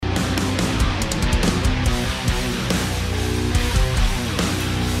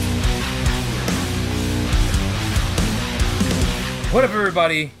What up,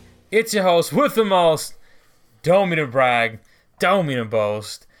 everybody? It's your host with the most. Don't mean to brag, don't mean to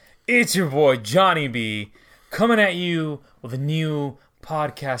boast. It's your boy Johnny B, coming at you with a new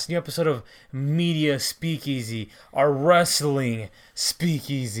podcast, new episode of Media Speakeasy, our wrestling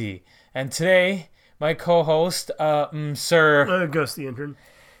speakeasy. And today, my co-host, Sir Gus the intern.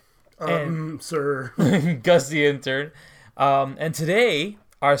 Sir. Gus the intern. And today,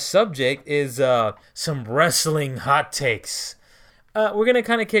 our subject is some wrestling hot takes. We're going to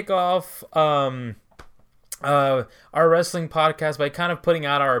kind of kick off our wrestling podcast by kind of putting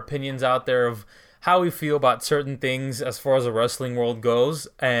out our opinions out there of how we feel about certain things as far as the wrestling world goes.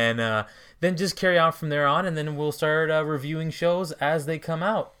 And then just carry on from there on. And then we'll start reviewing shows as they come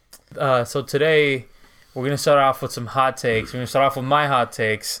out. So today, we're going to start off with some hot takes. We're going to start off with my hot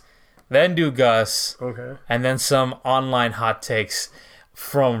takes. Then do Gus. Okay. And then some online hot takes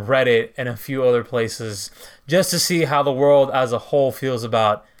from Reddit and a few other places, just to see how the world as a whole feels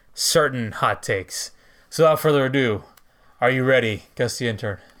about certain hot takes. So without further ado, are you ready, Gus the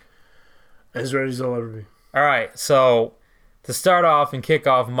intern? As ready as I'll ever be. All right, so to start off and kick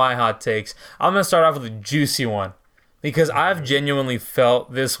off my hot takes, I'm going to start off with a juicy one, because I've genuinely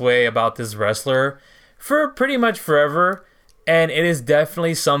felt this way about this wrestler for pretty much forever, and it is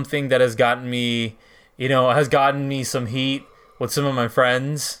definitely something that has gotten me, some heat with some of my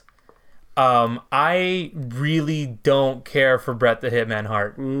friends. I really don't care for Bret the Hitman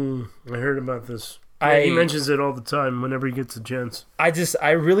Hart. I heard about this. He mentions it all the time whenever he gets a chance. I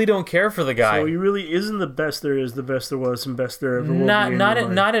really don't care for the guy. So he really isn't the best there is, the best there was, and best there ever will be.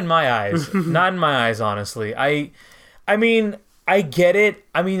 Not in my eyes. Not in my eyes, honestly. I mean, I get it.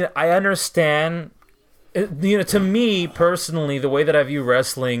 I mean, I understand. To me personally, the way that I view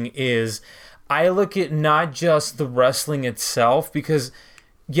wrestling is I look at not just the wrestling itself, because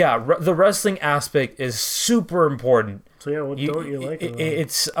the wrestling aspect is super important. So yeah, what don't you like about it?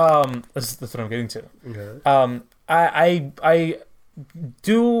 It's that's what I'm getting to. Okay. I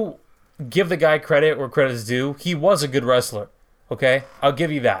do give the guy credit where credit's due. He was a good wrestler. Okay, I'll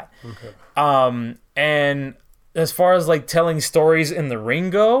give you that. Okay. And as far as like telling stories in the ring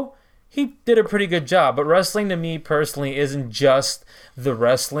go, he did a pretty good job. But wrestling to me personally isn't just the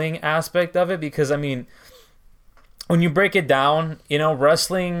wrestling aspect of it, because I mean, when you break it down,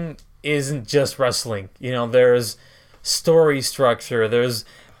 wrestling isn't just wrestling. There's story structure, there's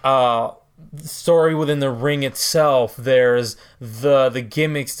story within the ring itself, there's the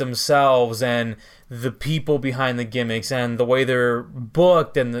gimmicks themselves and the people behind the gimmicks and the way they're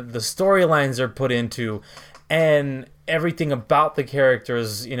booked and the storylines they're put into and everything about the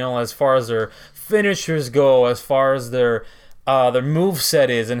characters, as far as their finishers go, as far as their moveset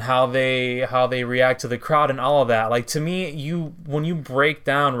is and how they react to the crowd and all of that. Like, to me, when you break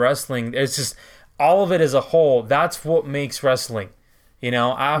down wrestling, it's just all of it as a whole. That's what makes wrestling.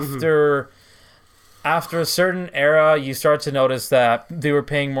 After a certain era, you start to notice that they were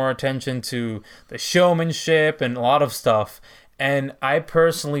paying more attention to the showmanship and a lot of stuff. And I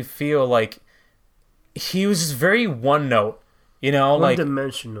personally feel like he was just very one note.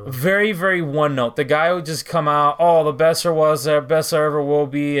 One-dimensional. Very, very one note. The guy would just come out, oh, the best there was, the best there ever will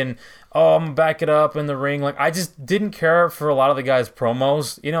be, and oh, I'm gonna back it up in the ring. Like, I just didn't care for a lot of the guys'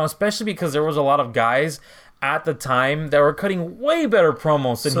 promos, especially because there was a lot of guys at the time that were cutting way better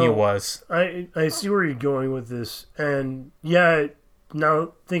promos than he was. I see where you're going with this, and yeah,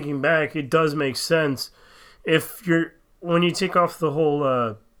 now thinking back, it does make sense. When you take off the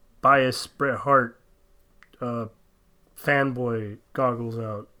whole bias Bret Hart fanboy goggles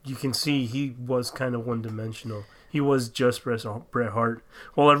out, you can see he was kind of one-dimensional. He was just Bret Hart,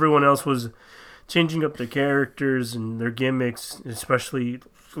 while everyone else was changing up their characters and their gimmicks, especially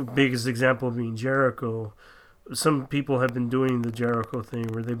the biggest example being Jericho. Some people have been doing the Jericho thing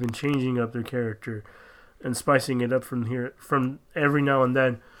where they've been changing up their character and spicing it up from every now and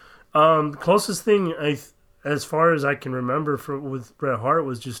then. The closest thing, as far as I can remember with Bret Hart,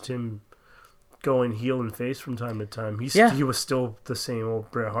 was just him going heel and face from time to time. He was still the same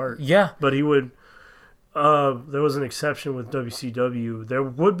old Bret Hart. Yeah. But he would... there was an exception with WCW. There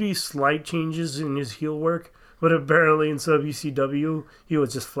would be slight changes in his heel work, but apparently in WCW, he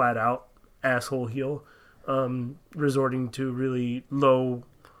was just flat out asshole heel, resorting to really low-balling,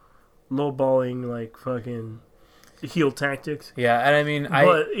 like, fucking heel tactics. Yeah, and I mean...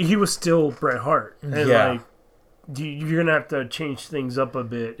 But he was still Bret Hart. And, yeah. like, you're going to have to change things up a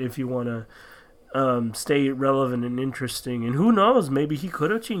bit if you want to stay relevant and interesting. And who knows, maybe he could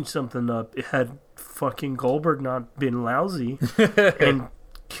have changed something up had fucking Goldberg not been lousy and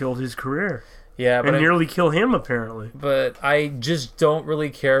killed his career. Yeah, but nearly kill him, apparently. But I just don't really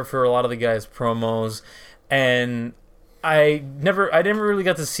care for a lot of the guys' promos. And I didn't really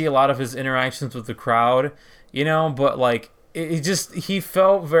get to see a lot of his interactions with the crowd, you know, but like he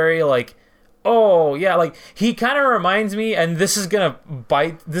felt very like, oh yeah, like he kind of reminds me, and this is gonna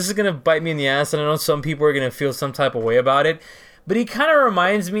bite me in the ass, and I know some people are gonna feel some type of way about it, but he kind of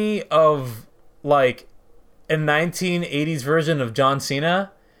reminds me of like a 1980s version of John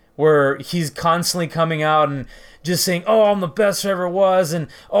Cena, where he's constantly coming out and just saying, oh, I'm the best there ever was, and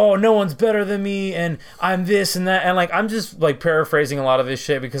oh, no one's better than me, and I'm this and that, and like I'm just like paraphrasing a lot of this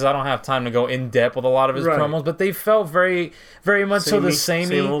shit because I don't have time to go in depth with a lot of his promos, but they felt very, very much so the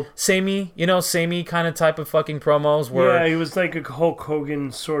samey kind of type of fucking promos. Where he was like a Hulk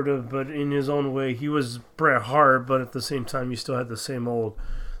Hogan sort of, but in his own way. He was Bret Hart, but at the same time, he still had the same old.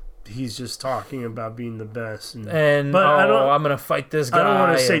 He's just talking about being the best, but I'm gonna fight this guy. I don't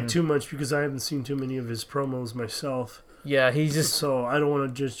want to say too much because I haven't seen too many of his promos myself. Yeah, he's just so I don't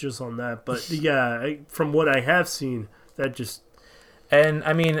want to just on that. But yeah, from what I have seen, that just and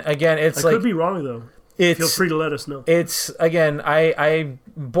I mean again, it's I could be wrong though. Feel free to let us know. It's again, I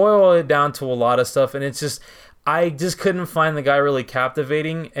boil it down to a lot of stuff, and it's just I just couldn't find the guy really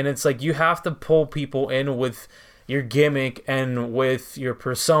captivating, and it's like you have to pull people in with your gimmick and with your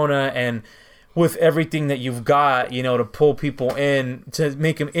persona and with everything that you've got, you know, to pull people in to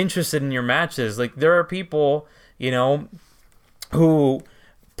make them interested in your matches. Like there are people, you know, who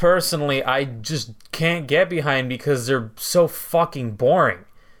personally I just can't get behind because they're so fucking boring.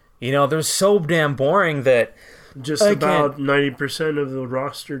 You know, they're so damn boring that just about 90% of the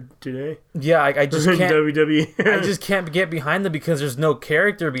roster today. Yeah, I just can't. WWE. I just can't get behind them because there's no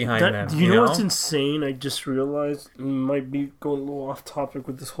character behind them. You know what's insane? I just realized might be going a little off topic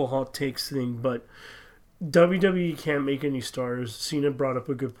with this whole hot takes thing, but WWE can't make any stars. Cena brought up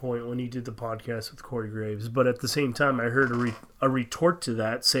a good point when he did the podcast with Corey Graves, but at the same time, I heard a retort to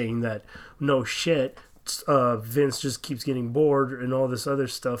that saying that no shit, Vince just keeps getting bored and all this other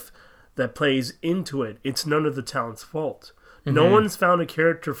stuff that plays into it. It's none of the talent's fault. Mm-hmm. No one's found a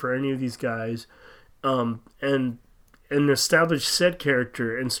character for any of these guys, and establish said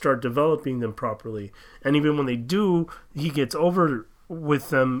character and start developing them properly. And even when they do, he gets over with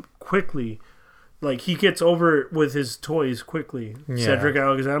them quickly. Like, he gets over with his toys quickly. Yeah. Cedric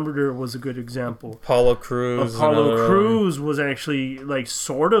Alexander was a good example. Apollo Crews was actually, like,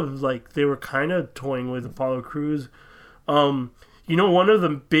 sort of, like, they were kind of toying with Apollo Crews. You know, one of the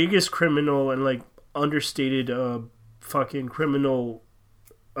biggest criminal and, like, understated fucking criminal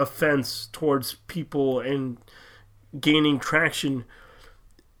offense towards people and gaining traction,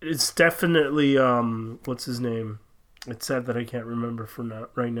 it's definitely, what's his name? It's sad that I can't remember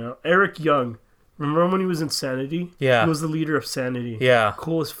right now. Eric Young. Remember when he was in Sanity? Yeah. He was the leader of Sanity. Yeah.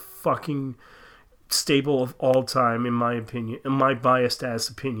 Coolest fucking stable of all time, in my opinion, in my biased-ass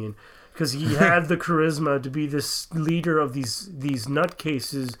opinion. Because he had the charisma to be this leader of these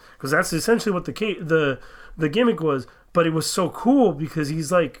nutcases. Because that's essentially what the gimmick was. But it was so cool because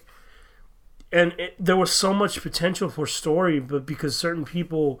he's like... And there was so much potential for story, but because certain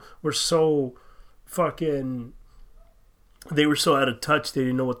people were so fucking... They were so out of touch, they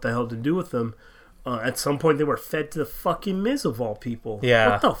didn't know what the hell to do with them. At some point, they were fed to the fucking Miz of all people. Yeah.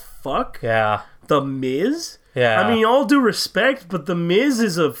 What the fuck? Yeah. The Miz? Yeah. I mean, all due respect, but the Miz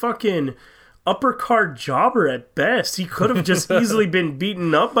is a fucking upper card jobber at best. He could have just easily been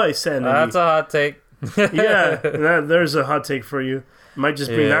beaten up by Sanity. That's a hot take. Yeah, there's a hot take for you. Might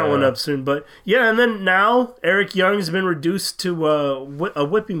just bring that one up soon. But yeah, and then now Eric Young has been reduced to a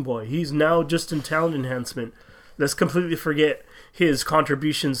whipping boy. He's now just in talent enhancement. Let's completely forget his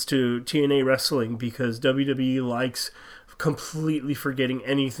contributions to TNA wrestling because WWE likes completely forgetting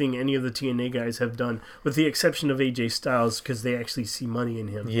anything any of the TNA guys have done, with the exception of AJ Styles because they actually see money in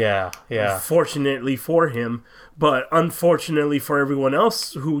him. Yeah. Fortunately for him, but unfortunately for everyone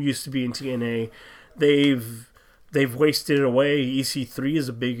else who used to be in TNA, they've wasted it away. EC3 is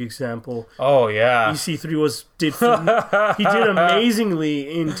a big example. Oh yeah. EC3 he did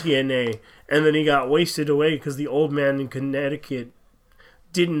amazingly in TNA. And then he got wasted away because the old man in Connecticut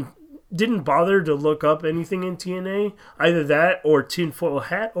didn't bother to look up anything in TNA. Either that or Tinfoil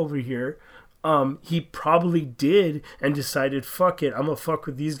Hat over here. He probably did and decided, fuck it, I'm going to fuck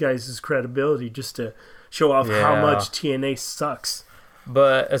with these guys' credibility just to show off how much TNA sucks.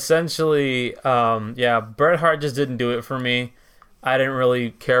 But essentially, Bret Hart just didn't do it for me. I didn't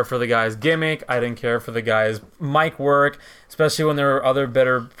really care for the guy's gimmick. I didn't care for the guy's mic work, especially when there were other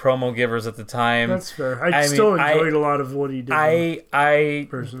better promo givers at the time. That's fair. I still enjoyed a lot of what he did.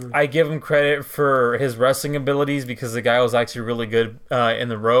 I give him credit for his wrestling abilities because the guy was actually really good in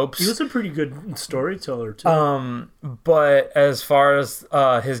the ropes. He was a pretty good storyteller too. But as far as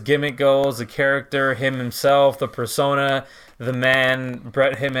his gimmick goes, the character, him himself, the persona, the man,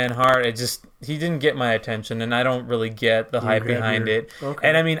 Bret Hitman Hart, he didn't get my attention, and I don't really get the hype behind it. Okay.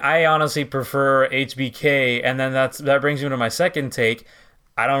 And I mean, I honestly prefer HBK, and then that brings me to my second take.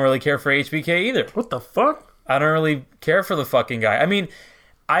 I don't really care for HBK either. What the fuck? I don't really care for the fucking guy. I mean,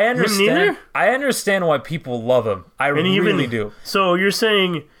 I understand why people love him. I really do. So you're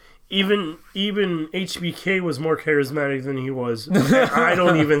saying even HBK was more charismatic than he was. I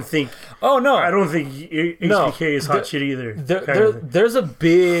don't even think. Oh no! I don't think HBK is hot shit either. There's a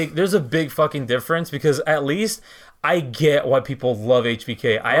big fucking difference, because at least I get why people love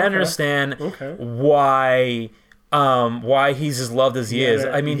HBK. I understand why he's as loved as he is.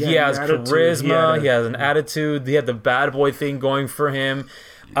 I mean, he has charisma. He has an attitude. He had the bad boy thing going for him.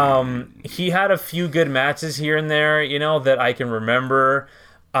 He had a few good matches here and there, that I can remember.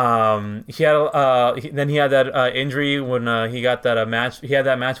 He had that injury when he got that match. He had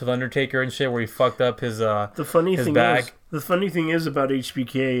that match with Undertaker and shit where he fucked up his back. The funny thing is about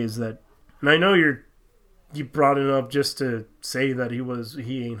HBK is that, and I know you brought it up just to say that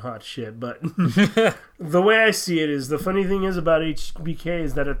he ain't hot shit, but the way I see it is, the funny thing is about HBK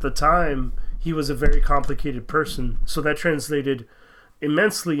is that at the time he was a very complicated person, so that translated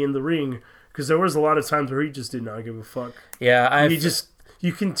immensely in the ring, because there was a lot of times where he just did not give a fuck. Yeah,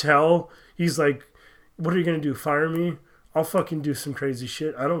 you can tell he's like, what are you going to do, fire me? I'll fucking do some crazy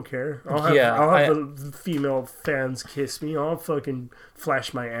shit. I don't care. I'll have the female fans kiss me. I'll fucking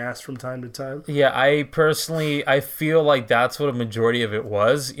flash my ass from time to time. Yeah, I feel like that's what a majority of it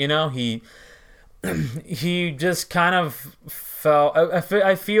was. He just kind of felt...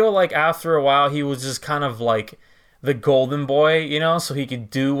 I feel like after a while he was just kind of like the golden boy, so he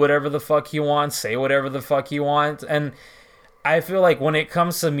could do whatever the fuck he wants, say whatever the fuck he wants. And I feel like when it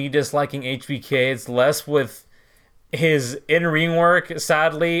comes to me disliking HBK, it's less with his in-ring work,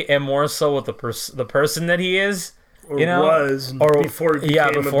 sadly, and more so with the person that he is. Before he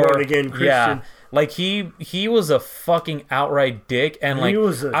became a born-again Christian. Yeah, like he was a fucking outright dick, and like he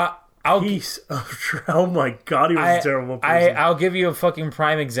was piece of... Oh my god, he was a terrible person. I'll give you a fucking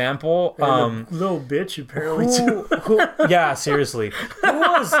prime example. And a little bitch, apparently, too. Yeah, seriously.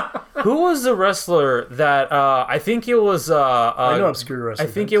 Who was the wrestler that I think it was I know obscure wrestling.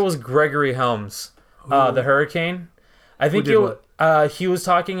 I think it was Gregory Helms, the Hurricane. I think he was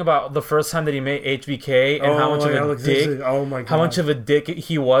talking about the first time that he met HBK and how much of a dick, how much of a dick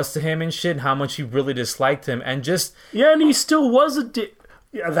he was to him and shit, and how much he really disliked him, and just and he still was a dick.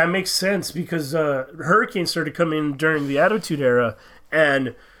 Yeah, that makes sense, because Hurricane started coming in during the Attitude Era,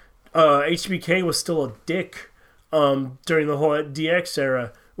 and HBK was still a dick during the whole DX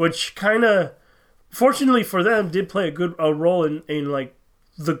era, which kind of, fortunately for them, did play a role in like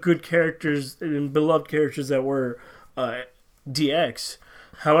the good characters and beloved characters that were DX.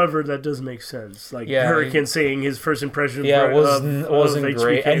 However, that does make sense. Like Hurricane saying his first impression wasn't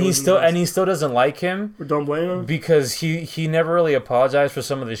great, and he still doesn't like him. Don't blame him, because he never really apologized for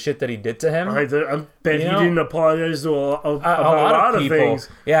some of the shit that he did to him. I bet he didn't apologize to a lot of people. Things.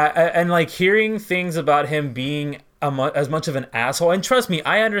 Yeah, and like hearing things about him being as much of an asshole, and trust me,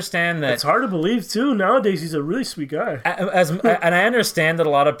 I understand that it's hard to believe too. Nowadays, he's a really sweet guy. And I understand that a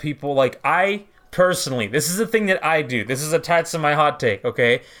lot of people, like personally, this is the thing that I do. This is attached to my hot take,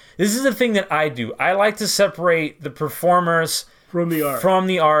 okay? This is the thing that I do. I like to separate the performers from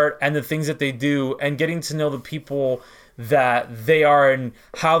the art and the things that they do, and getting to know the people that they are and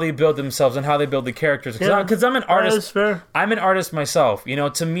how they build themselves and how they build the characters. Because I'm an artist. I'm an artist myself.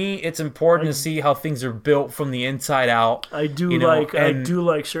 To me, it's important to see how things are built from the inside out. I do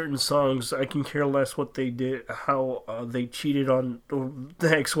like certain songs. I can care less what they did, how they cheated on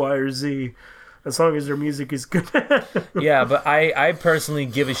the X, Y, or Z. As long as their music is good. Yeah, but I personally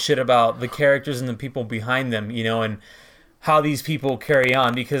give a shit about the characters and the people behind them, and how these people carry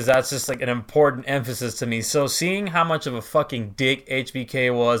on, because that's just like an important emphasis to me. So seeing how much of a fucking dick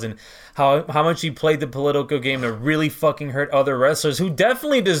HBK was, and how much he played the political game to really fucking hurt other wrestlers who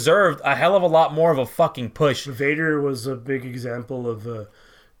definitely deserved a hell of a lot more of a fucking push. Vader was a big example of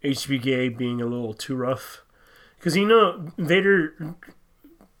HBK being a little too rough. Because, Vader...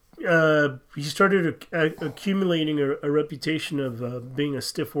 he started accumulating a reputation of being a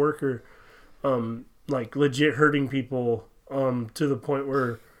stiff worker, like legit hurting people, to the point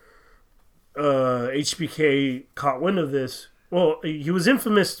where HBK caught wind of this Well, he was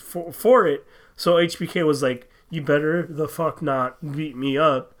infamous for it. So HBK was like, you better the fuck not beat me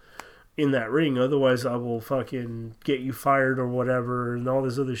up in that ring, otherwise I will fucking get you fired or whatever, and all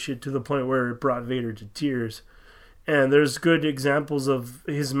this other shit, to the point where it brought Vader to tears. And there's good examples of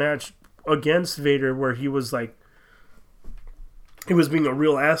his match against Vader where he was like, he was being a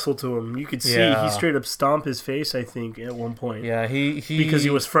real asshole to him. You could see he straight up stomped his face, I think, at one point. Yeah, he because he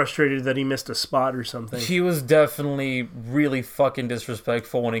was frustrated that he missed a spot or something. He was definitely really fucking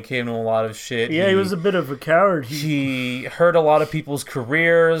disrespectful when it came to a lot of shit. Yeah, he was a bit of a coward. He hurt a lot of people's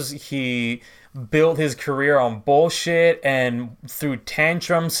careers. He built his career on bullshit and through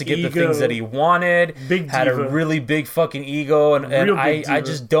tantrums to get the things that he wanted. Big had diva. a really big fucking ego, and I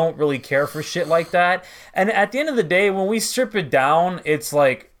just don't really care for shit like that. And at the end of the day, when we strip it down, it's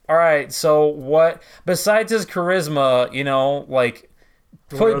like, all right, so what besides his charisma, you know, like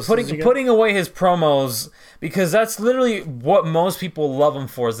putting away his promos, because that's literally what most people love him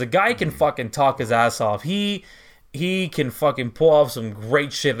for. Is the guy can fucking talk his ass off. He can fucking pull off some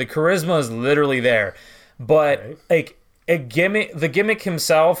great shit. The charisma is literally there. But, like, the gimmick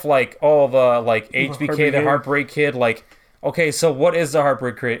himself, like, HBK, the Heartbreak Kid, like, okay, so what is the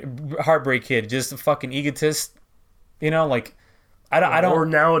Heartbreak Kid? Just a fucking egotist? You know, like, I don't... Or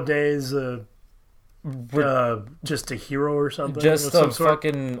nowadays, just a hero or something? Just a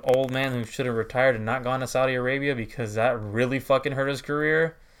fucking old man who should have retired and not gone to Saudi Arabia because that really fucking hurt his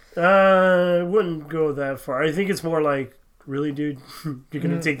career? I wouldn't go that far. I think it's more like, really, dude, you're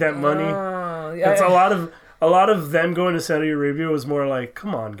gonna take that money? It's a lot of them going to Saudi Arabia was more like,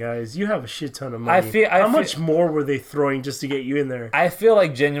 come on, guys, you have a shit ton of money. How much more were they throwing just to get you in there? I feel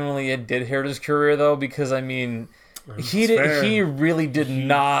like genuinely it did hurt his career though, because I mean, he really did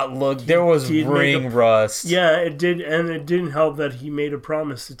not look. There was ring rust. Yeah, it did, and it didn't help that he made a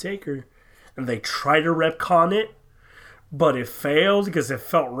promise to Taker, and they tried to retcon it. But it failed because it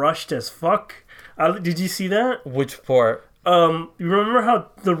felt rushed as fuck. Did you see that? Which part? You remember how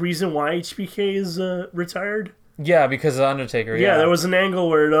the reason why HBK is retired? Yeah, because of the Undertaker. Yeah, there was an angle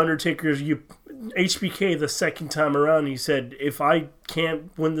where the Undertaker's HBK the second time around. He said, "If I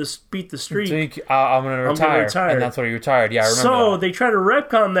can't beat the streak, I'm gonna retire." And that's why he retired. Yeah, I remember. So they try to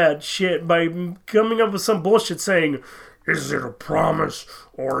retcon that shit by coming up with some bullshit saying, "Is it a promise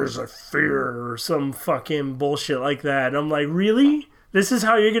or is it fear?" or some fucking bullshit like that. And I'm like, really? This is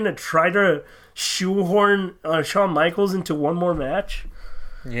how you're going to try to shoehorn Shawn Michaels into one more match?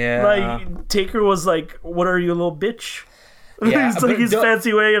 Yeah. Like, Taker was like, what are you, a little bitch? Yeah, it's like his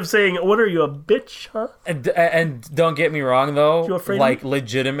fancy way of saying, what are you, a bitch, huh? And don't get me wrong, though. You afraid like,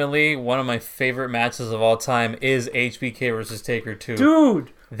 legitimately, one of my favorite matches of all time is HBK versus Taker 2.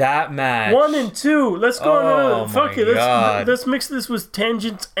 Dude! That match. 1 and 2. Let's go on. Fuck it. God. Let's mix this with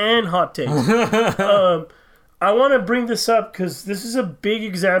tangents and hot takes. I want to bring this up because this is a big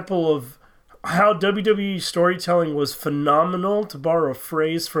example of how WWE storytelling was phenomenal, to borrow a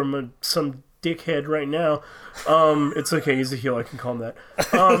phrase from some dickhead right now. It's okay. He's a heel. I can call him that.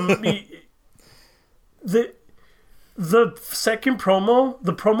 The second promo,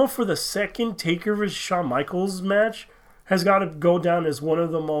 the promo for the second Taker vs. Shawn Michaels match has got to go down as one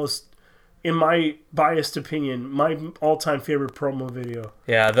of the most, in my biased opinion, my all-time favorite promo video.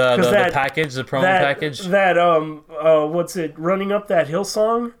 Yeah, the package, the promo package. That, what's it, Running Up That Hill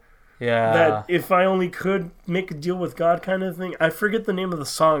song? Yeah. That If I Only Could Make a Deal with God kind of thing. I forget the name of the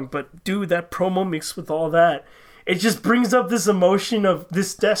song, but dude, that promo mixed with all that, it just brings up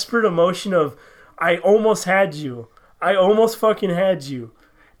this desperate emotion of, I almost had you. I almost fucking had you.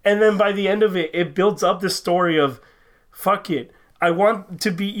 And then by the end of it, it builds up this story of, fuck it, I want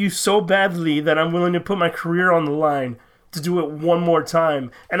to beat you so badly that I'm willing to put my career on the line to do it one more time.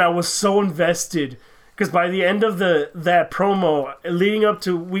 And I was so invested, because by the end of that promo, leading up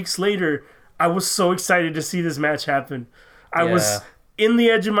to weeks later, I was so excited to see this match happen. I was in the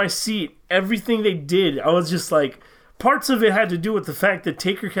edge of my seat. Everything they did, I was just like, parts of it had to do with the fact that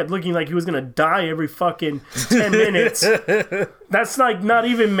Taker kept looking like he was going to die every fucking 10 minutes. That's like not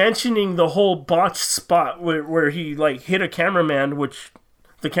even mentioning the whole botched spot where he like hit a cameraman, which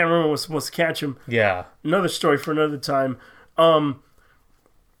the cameraman was supposed to catch him. Yeah. Another story for another time.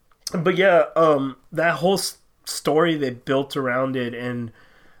 But yeah, that whole story they built around it, and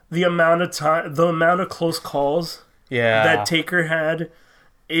the amount of close calls that Taker had,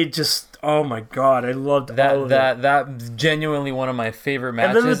 it just, Oh my god, I loved all of that genuinely one of my favorite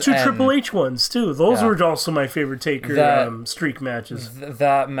matches. And then the two Triple H ones too. Those were also my favorite Taker streak matches.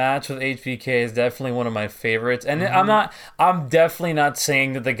 That match with HBK is definitely one of my favorites. And I'm definitely not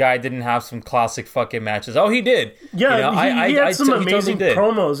saying that the guy didn't have some classic fucking matches. Oh, he did. Yeah, he had some amazing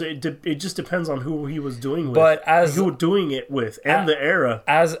promos. It just depends on who he was doing with. But who was doing it with and the era.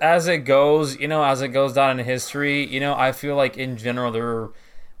 As it goes, as it goes down in history, I feel like in general there were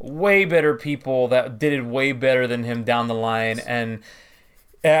way better people that did it way better than him down the line, and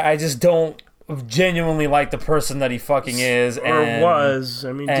I just don't genuinely like the person that he fucking is was.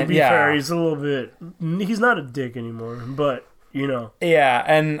 I mean, to be fair, he's he's not a dick anymore, but yeah,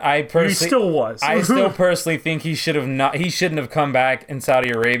 and he still was. I still personally think he shouldn't have come back in Saudi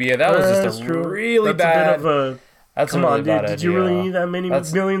Arabia. That was just really bad. A bit of a come on, dude. Did you really need that many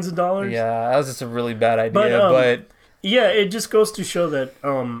millions of dollars? Yeah, that was just a really bad idea, but yeah, it just goes to show that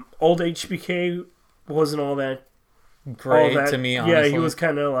old HBK wasn't all that great to me, honestly. Yeah, he was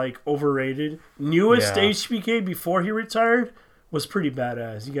kind of like overrated. Newest HBK before he retired was pretty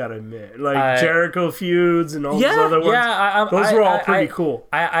badass, you gotta admit. Like Jericho feuds and all those other ones. Yeah, those were all pretty cool.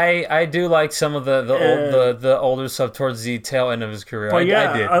 I do like some of the older stuff towards the tail end of his career. But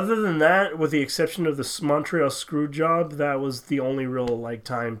I did. Other than that, with the exception of the Montreal Screwjob, that was the only real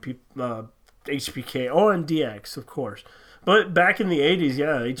time HBK. Oh, and DX, of course. But back in the 80s,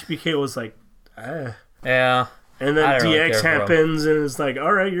 HBK was like, Yeah. And then DX happens, and it's like,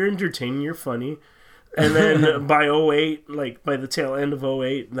 all right, you're entertaining, you're funny. And then by 08, by the tail end of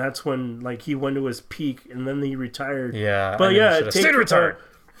 08, that's when he went to his peak, and then he retired. Yeah. But stayed retired.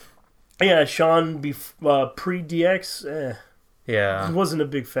 Yeah, Sean pre-DX, yeah, I wasn't a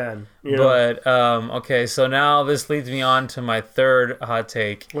big fan. But, okay, so now this leads me on to my third hot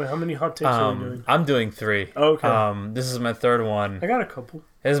take. Wait, how many hot takes are we doing? I'm doing 3. Okay. This is my third one. I got a couple.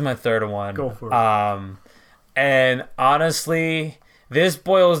 This is my third one. Go for it. And honestly, this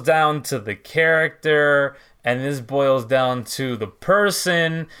boils down to the character, and this boils down to the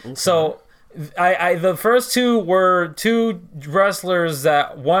person. Okay. So the first two were two wrestlers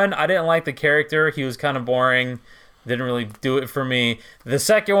that, one, I didn't like the character. He was kind of boring. Didn't really do it for me. The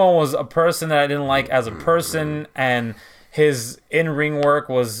second one was a person that I didn't like as a person, and his in-ring work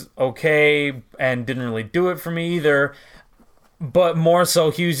was okay and didn't really do it for me either. But more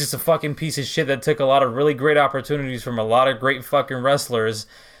so, he was just a fucking piece of shit that took a lot of really great opportunities from a lot of great fucking wrestlers.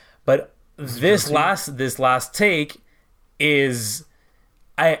 But this last take is,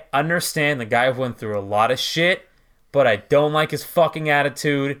 I understand the guy went through a lot of shit, but I don't like his fucking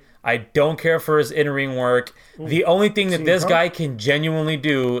attitude. I don't care for his in-ring work. The only thing that this guy can genuinely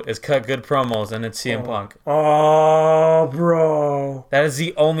do is cut good promos, and it's CM Punk. Oh, bro. That is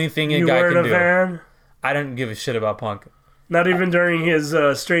the only thing a guy can do. You weren't a fan? I don't give a shit about Punk. Not even during his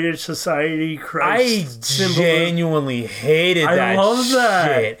Straight Edge Society Christ symbolism. Genuinely hated that shit. I love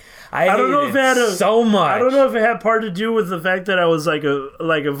that shit. I don't know if it had so much. I don't know if it had part to do with the fact that I was like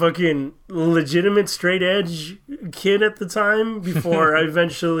a fucking legitimate straight edge kid at the time before I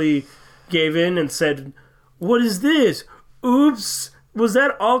eventually gave in and said, "What is this? Oops, was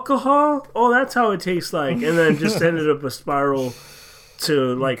that alcohol? Oh, that's how it tastes like." And then just ended up a spiral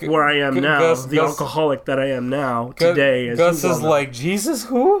to where I am now, the alcoholic that I am now today. Gus is like, Jesus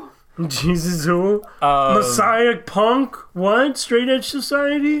who? Jesus who? Messiah Punk? What? Straight Edge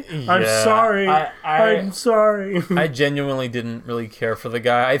Society? Yeah, I'm sorry. I'm sorry. I genuinely didn't really care for the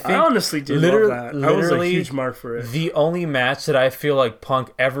guy. I honestly did love that. I was a huge mark for it. The only match that I feel like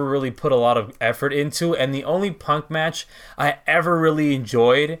Punk ever really put a lot of effort into, and the only Punk match I ever really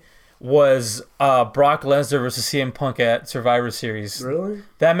enjoyed, was Brock Lesnar versus CM Punk at Survivor Series. Really?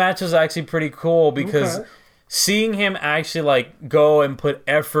 That match was actually pretty cool because seeing him actually go and put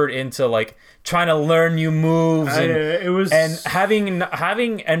effort into trying to learn new moves and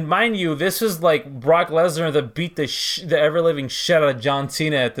having and mind you, this was Brock Lesnar that beat the ever living shit out of John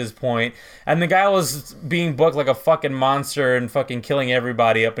Cena at this point, and the guy was being booked like a fucking monster and fucking killing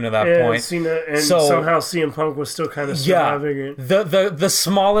everybody up until that point. Cena, and somehow CM Punk was still kind of surviving it. The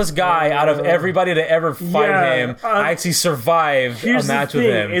smallest guy out of everybody to ever fight him actually survived a match with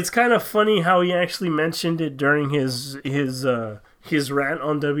him. It's kind of funny how he actually mentioned it during his rant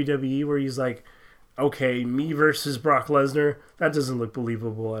on WWE, where he's like, okay, me versus Brock Lesnar, that doesn't look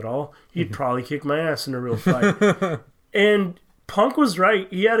believable at all. He'd probably kick my ass in a real fight. And Punk was right.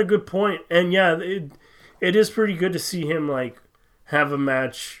 He had a good point. And yeah, it is pretty good to see him have a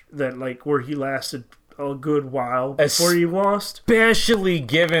match that where he lasted a good while before he lost. Especially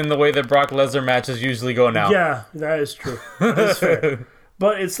given the way that Brock Lesnar matches usually go now. Yeah, that is true. That's fair.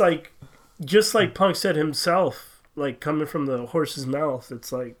 But it's just like Punk said himself, like coming from the horse's mouth.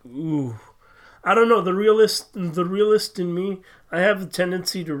 It's like, ooh, I don't know. The realist in me, I have a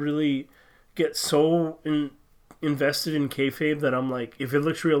tendency to really get so invested in kayfabe that I'm like, if it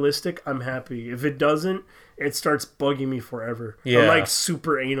looks realistic, I'm happy. If it doesn't, it starts bugging me forever. Yeah. I'm like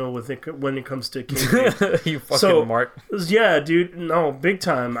super anal with it when it comes to kayfabe. You fucking Mark. Yeah, dude. No, big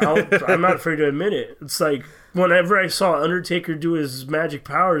time. I'm not afraid to admit it. It's like, whenever I saw Undertaker do his magic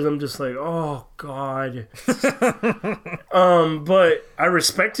powers, I'm just like, oh, God. But I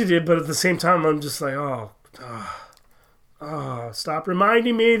respected it, but at the same time, I'm just like, oh, stop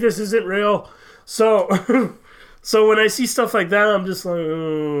reminding me this isn't real. So... So when I see stuff like that, I'm just like, I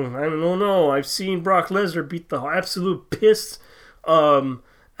don't know. I've seen Brock Lesnar beat the absolute piss out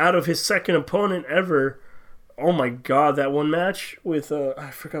of his second opponent ever. Oh my God, that one match with, I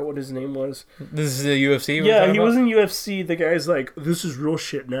forgot what his name was. This is the UFC? Yeah, he was in UFC. The guy's like, this is real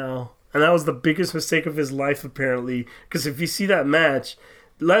shit now. And that was the biggest mistake of his life, apparently. Because if you see that match,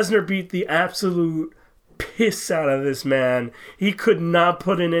 Lesnar beat the absolute piss out of this man. He could not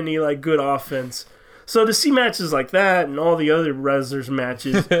put in any like good offense. So to see matches like that and all the other wrestlers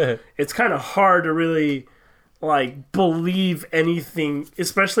matches, it's kind of hard to really like believe anything,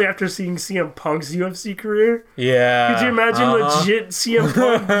 especially after seeing CM Punk's UFC career. Yeah. Could you imagine legit CM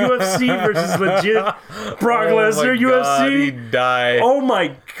Punk UFC versus legit Brock Lesnar UFC? He'd die. Oh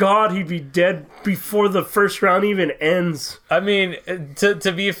my God, he'd be dead before the first round even ends. I mean,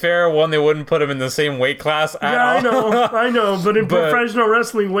 to be fair, one, they wouldn't put him in the same weight class at all. I know, but in professional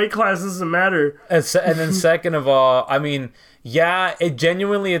wrestling, weight class doesn't matter. And then second of all, I mean, yeah,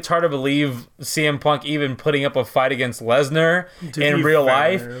 it's hard to believe CM Punk even putting up a fight against Lesnar in real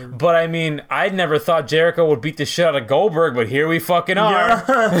life. But I mean, I never thought Jericho would beat the shit out of Goldberg, but here we fucking are.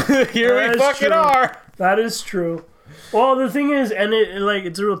 Yeah. Here we fucking are. That is true. Well, the thing is, and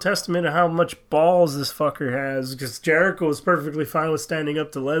it's a real testament to how much balls this fucker has, because Jericho is perfectly fine with standing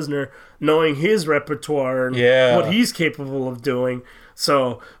up to Lesnar, knowing his repertoire and what he's capable of doing.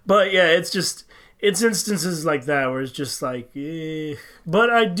 So, but yeah, it's instances like that where it's just like, But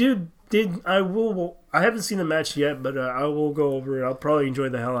I haven't seen the match yet, but I will go over it. I'll probably enjoy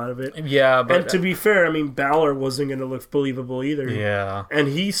the hell out of it. Yeah, but... And to be fair, I mean, Balor wasn't going to look believable either. Yeah. And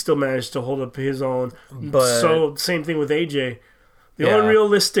he still managed to hold up his own. But... So, same thing with AJ. The only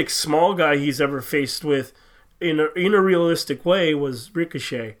realistic small guy he's ever faced with in a realistic way was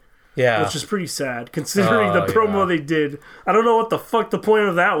Ricochet. Yeah. Which is pretty sad, considering the promo they did. I don't know what the fuck the point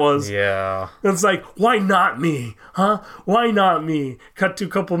of that was. Yeah. It's like, why not me? Huh? Why not me? Cut to a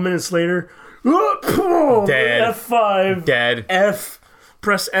couple minutes later. Dead. F5. Dead. F.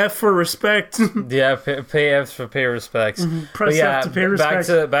 Press F for respect. Yeah, pay F for pay respects. Press F to pay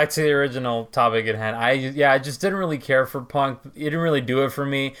respect. Back to the original topic at hand. I just didn't really care for Punk. It didn't really do it for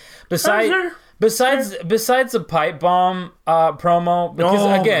me. Besides the pipe bomb promo,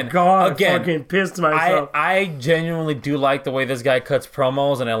 because again, fucking pissed myself. I genuinely do like the way this guy cuts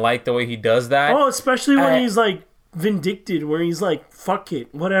promos, and I like the way he does that. Oh, especially when he's like vindicted, where he's like, fuck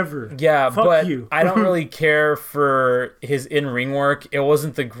it, whatever. Yeah, fuck but you. I don't really care for his in-ring work. It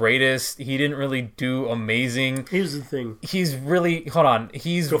wasn't the greatest. He didn't really do amazing. Here's the thing. He's really... Hold on.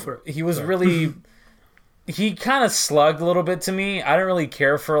 Go for it. He was really... He kind of slugged a little bit to me. I didn't really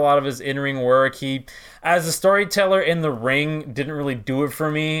care for a lot of his in-ring work. He, as a storyteller in the ring, didn't really do it for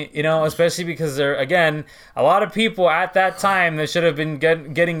me, especially because there, again, a lot of people at that time that should have been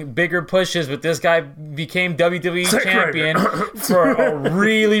getting bigger pushes, but this guy became WWE champion for a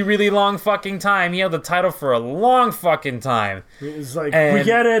really, really long fucking time. He held the title for a long fucking time. It's like, we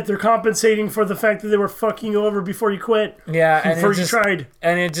get it. They're compensating for the fact that they were fucking you over before you quit. Yeah. Before you tried.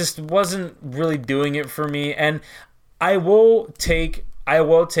 And it just wasn't really doing it for me. And I will take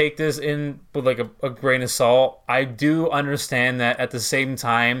this in with like a grain of salt. I do understand that at the same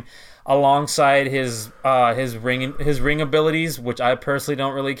time, alongside his ring abilities, which I personally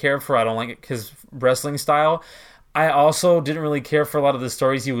don't really care for. I don't like his wrestling style. I also didn't really care for a lot of the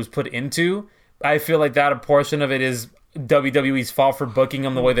stories he was put into. I feel like that a portion of it is WWE's fault for booking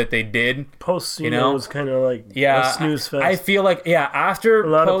him the way that they did. Post-Cena was kind of like a snooze fest. I feel like, after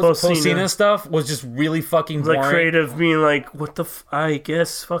post-Cena stuff was just really fucking boring. Like creative being like, what the I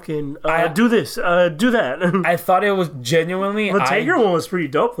guess fucking do this, do that. I thought it was genuinely... The Taker one was pretty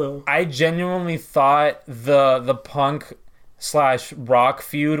dope, though. I genuinely thought the Punk / Rock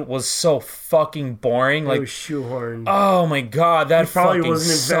feud was so fucking boring. It was shoehorned. Oh my god, that he probably fucking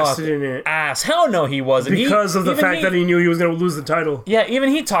wasn't invested in it. Ass. Hell no, he wasn't. Because of the fact that he knew he was going to lose the title. Yeah, even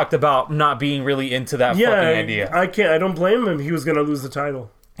he talked about not being really into that fucking idea. I don't blame him. He was going to lose the title.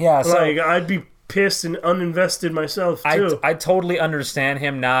 Yeah, so I'd be pissed and uninvested myself too. I totally understand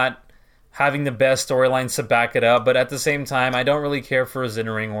him not having the best storylines to back it up, but at the same time, I don't really care for his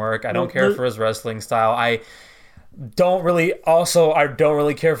in-ring work. I don't care for his wrestling style. I don't really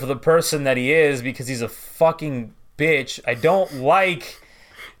care for the person that he is because he's a fucking bitch. I don't like...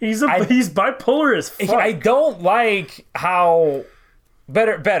 He's bipolar as fuck. I don't like how...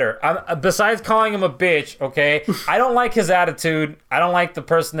 Better. Besides calling him a bitch, okay? I don't like his attitude. I don't like the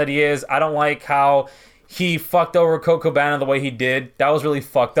person that he is. I don't like how he fucked over Coco Cabana the way he did. That was really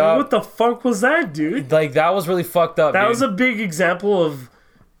fucked up. What the fuck was that, dude? Like, that was really fucked up, That dude. was a big example of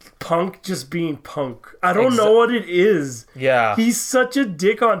Punk just being Punk. I don't know what it is. Yeah. He's such a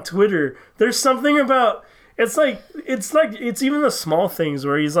dick on Twitter. There's something about... It's even the small things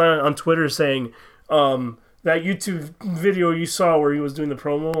where he's on Twitter saying, that YouTube video you saw where he was doing the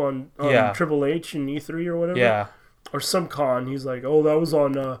promo on Triple H and E3 or whatever. Yeah. Or some con. He's like, oh, that was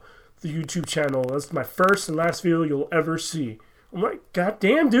on the YouTube channel. That's my first and last video you'll ever see. I'm like, God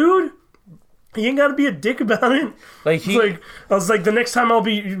damn, dude. You ain't got to be a dick about it. I was like, the next time I'll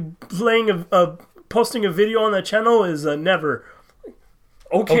be posting a video on that channel is never.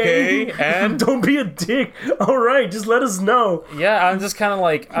 Okay, and don't be a dick. All right, just let us know. Yeah, I'm just kind of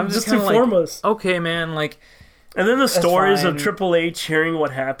like, just inform us. Okay, man, like. And then the stories of Triple H hearing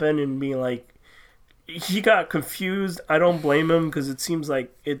what happened and being like, he got confused. I don't blame him because it seems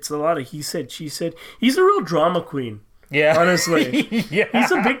like it's a lot of he said, she said. He's a real drama queen. Yeah, honestly, yeah,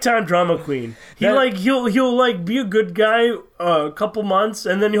 he's a big time drama queen. He'll like be a good guy a couple months,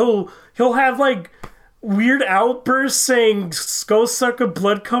 and then he'll have like weird outbursts saying "go suck a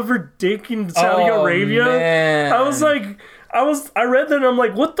blood covered dick in Saudi Arabia." Man. I read that and I'm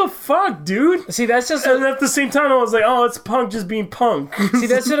like, what the fuck, dude? See, that's just... And at the same time, I was like, oh, it's Punk just being Punk. See,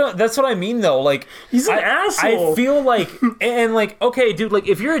 that's what I mean, though. Like, he's an asshole. I feel like... And, like, okay, dude, like,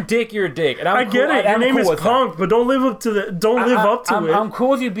 if you're a dick, you're a dick. And I get it. Your name is Punk, but don't live up to it. I'm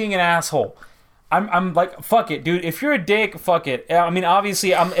cool with you being an asshole. I'm like, fuck it, dude. If you're a dick, fuck it. I mean,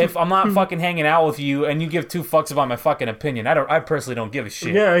 obviously, if I'm not fucking hanging out with you and you give two fucks about my fucking opinion, I personally don't give a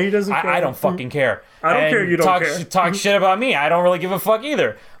shit. Yeah, he doesn't care. I don't fucking care. I don't care you don't care. Talk shit about me. I don't really give a fuck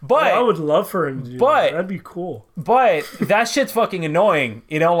either. But I would love for him to do that. That'd be cool. But that shit's fucking annoying.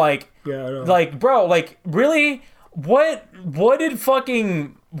 You know, like, yeah, I know. Like, bro, like, really? What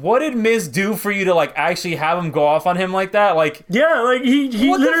did Miz do for you to like actually have him go off on him like that? Like, yeah, like he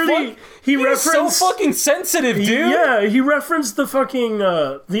literally he referenced so fucking sensitive, dude. Yeah, he referenced the fucking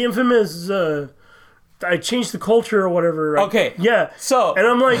the infamous I changed the culture or whatever. Right? Okay, yeah. So and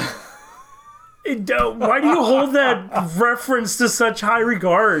I'm like, why do you hold that reference to such high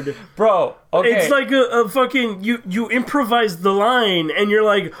regard, bro? Okay, it's like a fucking you improvise the line and you're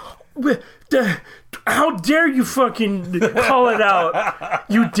like. How dare you fucking call it out,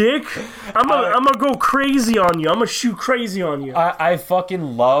 you dick! I'm gonna go crazy on you. I'm gonna shoot crazy on you. I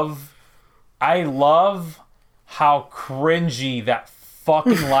fucking love how cringy that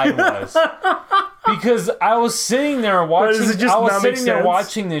fucking line was. Because I was sitting there watching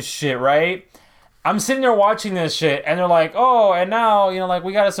this shit, right? I'm sitting there watching this shit, and they're like, oh, and now, you know, like,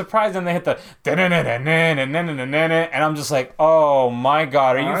 we got a surprise, and they hit the and I'm just like, oh my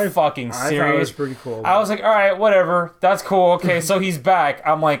god, are you fucking serious? I thought it was pretty cool. I was like, alright, whatever, that's cool, okay, so he's back.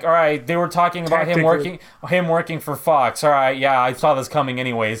 I'm like, alright, they were talking about him working for Fox, alright, yeah, I saw this coming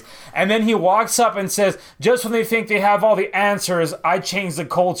anyways. And then he walks up and says, just when they think they have all the answers, I changed the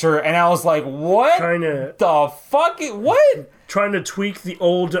culture, and I was like, what the fuck? What? Trying to tweak the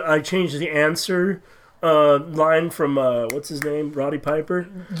old I changed the answer line from what's his name, Roddy Piper.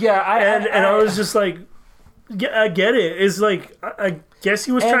 Yeah, I was just like, yeah, I get it. It's like I guess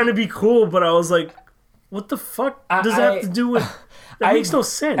he was trying to be cool, but I was like, what the fuck does that have to do with? That makes no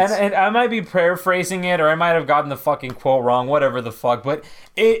sense. And I might be paraphrasing it, or I might have gotten the fucking quote wrong, whatever the fuck. But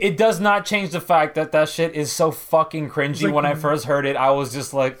it does not change the fact that shit is so fucking cringy. Like, when I first heard it, I was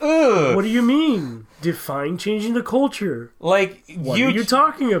just like, ugh. What do you mean? Define changing the culture. Like, what are you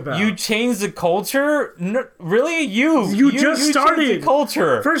talking about? You changed the culture? No, really? You just started the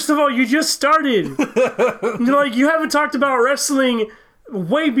culture. First of all, you just started. Like, you haven't talked about wrestling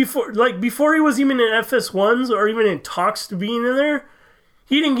way before. Like, before he was even in FS1s or even in talks to being in there.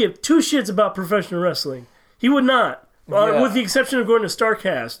 He didn't give two shits about professional wrestling. He would not. With the exception of going to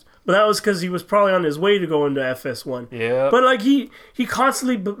StarCast. But that was because he was probably on his way to go into FS1. Yeah. But like he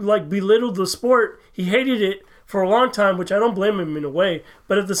constantly belittled the sport. He hated it for a long time, which I don't blame him in a way.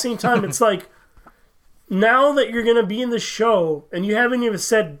 But at the same time, it's like, now that you're going to be in the show and you haven't even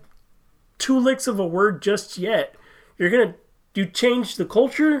said two licks of a word just yet, you change the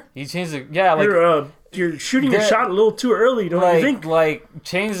culture? You changed the... Yeah, like... you're shooting a shot a little too early, don't you think? Like,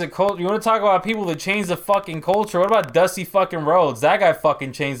 change the culture. You want to talk about people that change the fucking culture? What about Dusty fucking Rhodes? That guy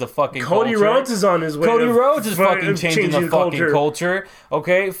fucking changed the fucking culture. Cody Rhodes is on his way. Cody Rhodes is fucking changing the fucking culture.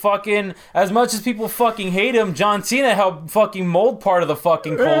 Okay, fucking, as much as people fucking hate him, John Cena helped fucking mold part of the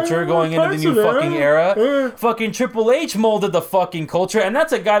fucking culture going into the new fucking era. Fucking Triple H molded the fucking culture, and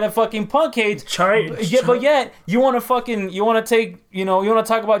that's a guy that fucking Punk hates. But yet, you want to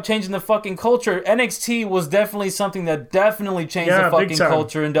talk about changing the fucking culture. NXT was definitely something that definitely changed the fucking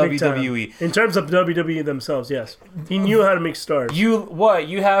culture in WWE. In terms of WWE themselves, yes. He knew how to make stars.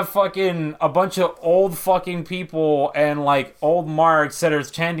 You have fucking a bunch of old fucking people and like old marks that are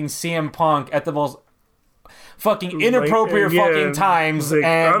chanting CM Punk at the most fucking inappropriate fucking times, like,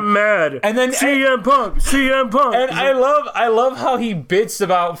 and I'm mad. And then CM Punk. And I love how he bitches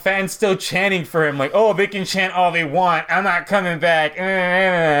about fans still chanting for him, like, oh, they can chant all they want, I'm not coming back,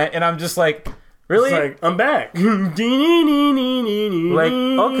 and I'm just like, really? It's like, I'm back. Like,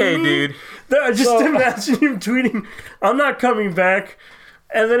 okay, dude. I just imagine him tweeting, I'm not coming back.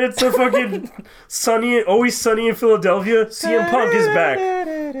 And then it's a fucking always sunny in Philadelphia. CM Punk is back.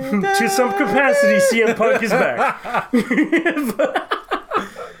 To some capacity, CM Punk is back.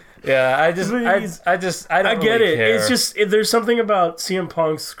 Yeah, I don't get really it. care. It's just, there's something about CM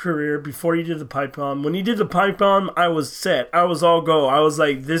Punk's career before he did the pipe bomb. When he did the pipe bomb, I was set. I was all go. I was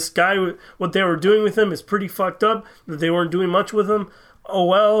like, this guy, what they were doing with him is pretty fucked up. That they weren't doing much with him. Oh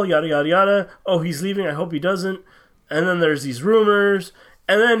well, yada yada yada. Oh, he's leaving. I hope he doesn't. And then there's these rumors.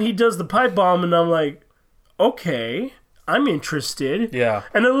 And then he does the pipe bomb, and I'm like, okay, I'm interested. Yeah.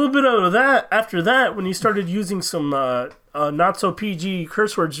 And a little bit of that, after that, when he started using some not-so-PG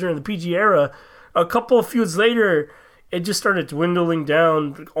curse words during the PG era, a couple of feuds later, it just started dwindling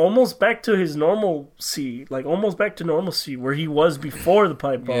down, almost back to his normalcy, where he was before the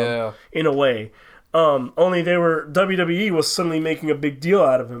pipe bomb, in a way. Only WWE was suddenly making a big deal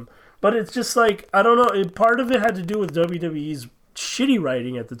out of him. But it's just like, I don't know, part of it had to do with WWE's shitty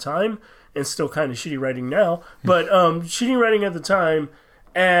writing at the time, and still kind of shitty writing now, but shitty writing at the time,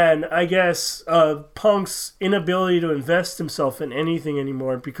 and I guess Punk's inability to invest himself in anything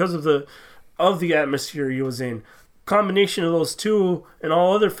anymore because of the atmosphere he was in. Combination of those two and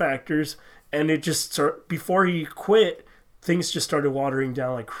all other factors, and it just before he quit, things just started watering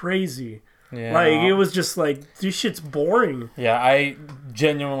down like crazy. Yeah. Like, it was just like, this shit's boring. Yeah, I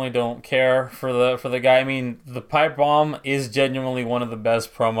genuinely don't care for the guy. I mean, the pipe bomb is genuinely one of the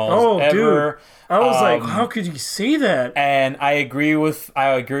best promos ever. Dude. I was like, how could you say that? And I agree with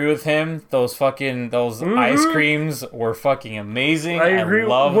him. Those ice creams were fucking amazing. I agree with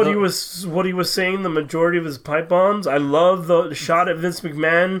what he was saying. The majority of his pipe bombs. I love the shot at Vince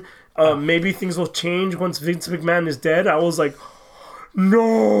McMahon. Maybe things will change once Vince McMahon is dead. I was like,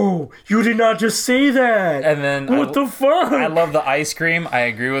 no, you did not just say that. And then what the fuck? I love the ice cream. I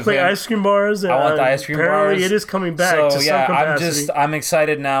agree with him. Ice cream bars. I want the ice cream bars. It is coming back. So to some capacity. I'm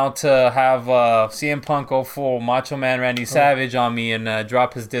excited now to have CM Punk go full Macho Man Randy Savage on me and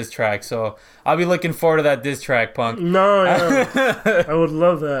drop his diss track. So I'll be looking forward to that diss track, Punk. No, yeah. I would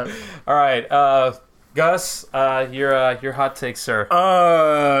love that. All right, Gus, your hot take, sir.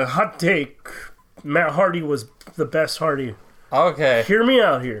 Hot take. Matt Hardy was the best Hardy. Okay. Hear me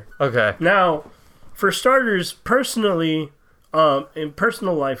out here. Okay. Now, for starters, personally, in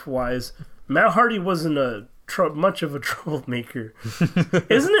personal life-wise, Matt Hardy wasn't much of a troublemaker.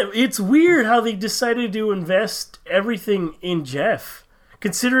 Isn't it? It's weird how they decided to invest everything in Jeff,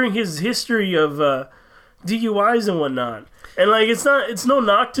 considering his history of DUIs and whatnot. And, like, it's no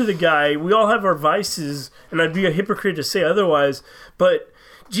knock to the guy. We all have our vices, and I'd be a hypocrite to say otherwise, but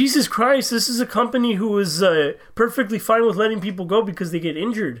Jesus Christ, this is a company who is perfectly fine with letting people go because they get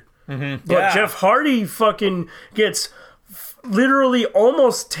injured. Mm-hmm. But Jeff Hardy fucking gets literally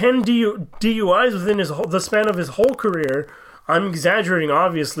almost 10 DUIs within the span of his whole career. I'm exaggerating,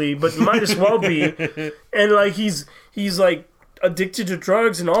 obviously, but might as well be. And like he's like addicted to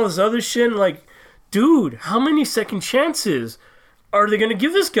drugs and all this other shit. And like, dude, how many second chances are they going to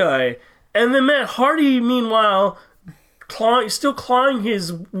give this guy? And then Matt Hardy, meanwhile, still clawing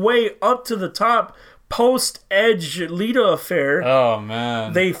his way up to the top post-Edge Lita affair. Oh,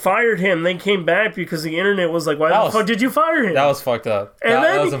 man. They fired him. They came back because the internet was like, why the fuck did you fire him? That was fucked up. And that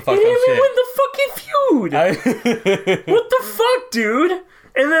then was some fucked he up didn't shit. win the fucking feud. What the fuck, dude?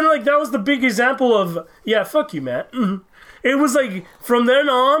 And then, like, that was the big example of, yeah, fuck you, Matt. It was like, from then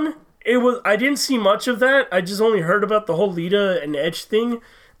on, I didn't see much of that. I just only heard about the whole Lita and Edge thing.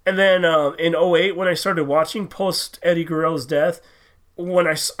 And then in 2008, when I started watching post Eddie Guerrero's death, when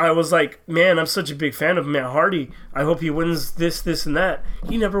I was like, man, I'm such a big fan of Matt Hardy. I hope he wins this, and that.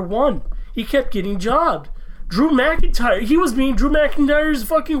 He never won. he kept getting jobbed. Drew McIntyre, he was being Drew McIntyre's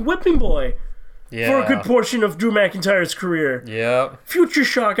fucking whipping boy. Yeah. For a good portion of Drew McIntyre's career. Yep. Future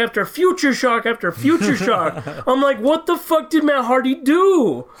shock after future shock after future shock. I'm like, what the fuck did Matt Hardy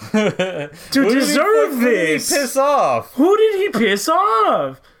do to deserve this? Who did he piss off? Who did he piss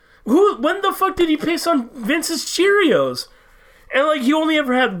off? When the fuck did he piss on Vince's Cheerios? And like, he only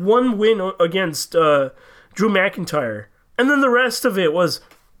ever had one win against Drew McIntyre. And then the rest of it was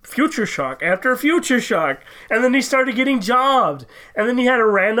future shock after future shock. And then he started getting jobbed. And then he had a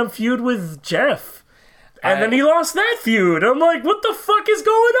random feud with Jeff. And then he lost that feud. I'm like, what the fuck is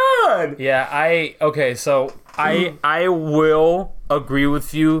going on? Yeah, I will agree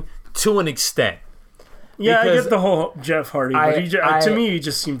with you to an extent. Yeah, I get the whole Jeff Hardy, but to me, he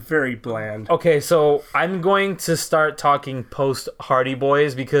just seemed very bland. Okay, so I'm going to start talking post Hardy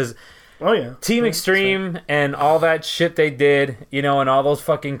Boys because Team Extreme and all that shit they did, and all those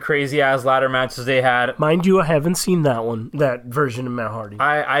fucking crazy ass ladder matches they had. Mind you, I haven't seen that version of Matt Hardy.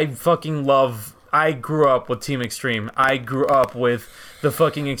 I fucking love. I grew up with Team Extreme. I grew up with the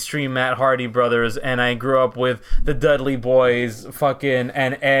fucking Extreme Matt Hardy brothers, and I grew up with the Dudley Boys, fucking,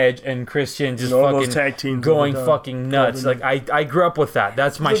 and Edge and Christian, just fucking tag teams going fucking nuts. Like I grew up with that.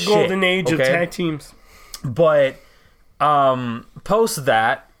 That's my shit. The golden age of tag teams. But post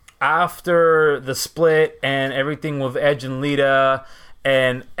that, after the split and everything with Edge and Lita,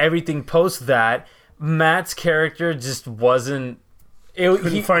 and everything post that, Matt's character just wasn't. He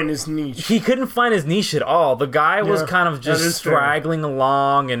couldn't find his niche. He couldn't find his niche at all. The guy was kind of just straggling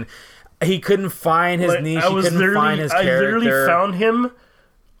along, and he couldn't find his niche. He couldn't find his character. I literally found him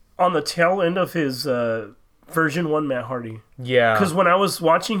on the tail end of his version 1 Matt Hardy. Yeah. Because when I was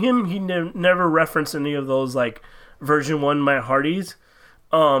watching him, he never referenced any of those like version 1 Matt Hardys.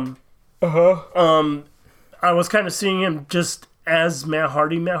 I was kind of seeing him just as Matt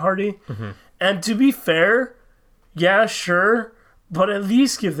Hardy. Mm-hmm. And to be fair, yeah, sure. But at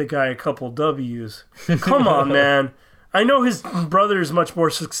least give the guy a couple W's. Come on, man. I know his brother is much more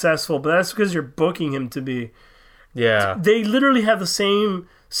successful, but that's because you're booking him to be. Yeah. They literally have the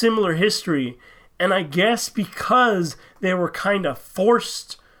similar history. And I guess because they were kind of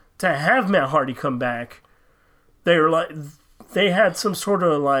forced to have Matt Hardy come back, they had some sort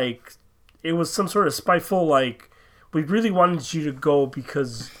of like, it was some sort of spiteful like, we really wanted you to go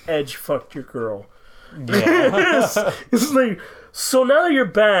because Edge fucked your girl. Yeah. it's like, so now you're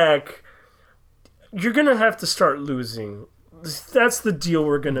back, you're going to have to start losing. That's the deal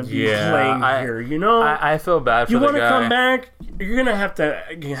we're going to be playing here, I feel bad for the guy. You want to come back, you're going to have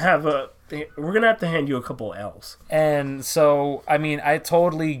to we're going to have to hand you a couple L's. And so, I mean, I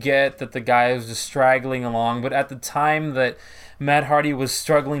totally get that the guy was just straggling along, but at the time that Matt Hardy was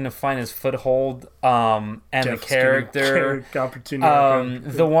struggling to find his foothold, and the character,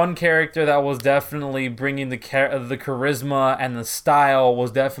 the one character that was definitely bringing the charisma and the style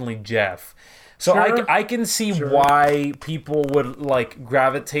was definitely Jeff. So I can see why people would like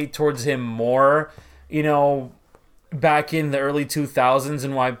gravitate towards him more, back in the early 2000s,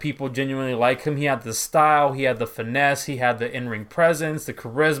 and why people genuinely like him. He had the style, he had the finesse, he had the in-ring presence, the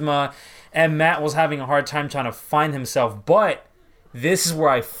charisma, and Matt was having a hard time trying to find himself. But this is where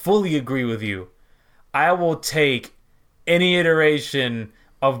I fully agree with you. I will take any iteration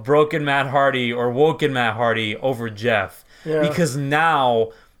of Broken Matt Hardy or Woken Matt Hardy over Jeff. Yeah. Because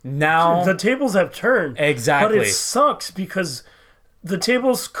now the tables have turned. Exactly. But it sucks because the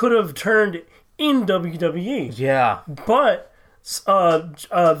tables could have turned in WWE. Yeah. But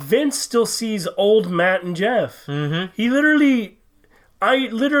Vince still sees old Matt and Jeff. Mm-hmm. I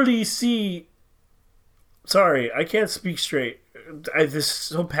literally see... Sorry, I can't speak straight. This is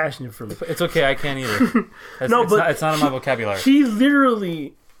so passionate for me. It's okay, I can't either. It's not in my vocabulary. He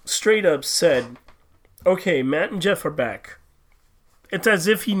literally straight up said, okay, Matt and Jeff are back. It's as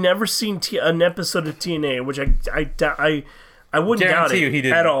if he never seen an episode of TNA, which I wouldn't doubt it he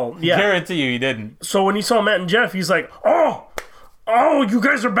didn't. At all. Yeah. Guarantee you he didn't. So when he saw Matt and Jeff, he's like, oh, you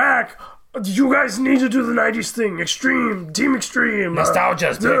guys are back. You guys need to do the 90s thing. Extreme. Team Extreme.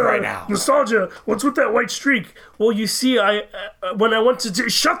 Nostalgia's big right now. Nostalgia. What's with that white streak? Well, you see, when I went to...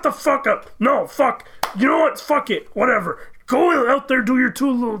 Shut the fuck up. No, fuck. You know what? Fuck it. Whatever. Go out there, do your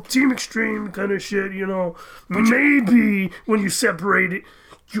two little Team Extreme kind of shit, Maybe when you separate it,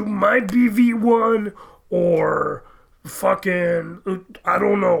 you might be V1 or fucking... I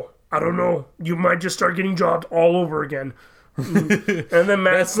don't know. You might just start getting jobbed all over again. And then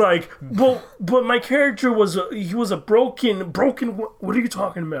Matt's like, well, but my character was a broken. What are you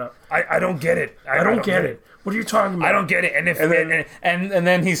talking about? I don't get it. I don't get it. What are you talking about? I don't get it. And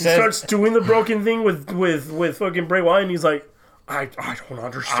then he says, starts doing the broken thing with fucking Bray Wyatt, and he's like, I don't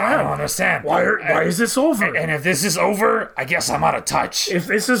understand. I don't understand. Why is this over? And if this is over, I guess I'm out of touch. If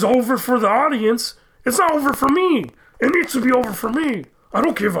this is over for the audience, it's not over for me. It needs to be over for me. I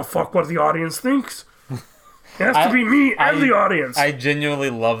don't give a fuck what the audience thinks. It has to be me and the audience. I genuinely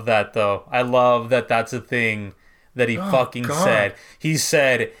love that, though. I love that that's a thing that he fucking said. He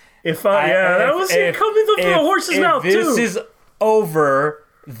said... that was it coming from the horse's mouth, too. If this is over,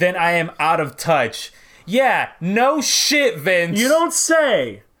 then I am out of touch. Yeah, no shit, Vince. You don't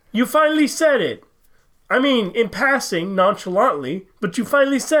say. You finally said it. I mean, in passing, nonchalantly, but you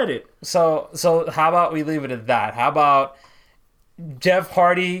finally said it. So how about we leave it at that? How about Jeff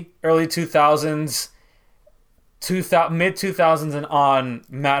Hardy, early 2000s, mid-2000s and on,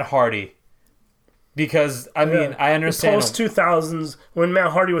 Matt Hardy? Because, I mean, I understand... Post-2000s, when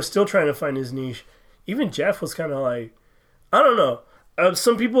Matt Hardy was still trying to find his niche, even Jeff was kind of like... I don't know.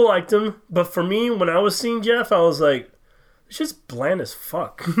 Some people liked him, but for me, when I was seeing Jeff, I was like, it's just bland as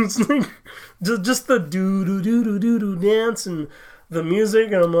fuck. It's like, just the do-do-do-do-do-do dance and the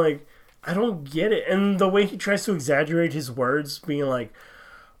music, and I'm like, I don't get it. And the way he tries to exaggerate his words, being like,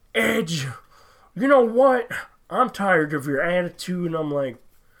 Edge, you know what? I'm tired of your attitude, and I'm like,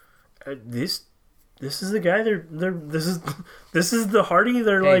 This is the guy. This is the Hardy.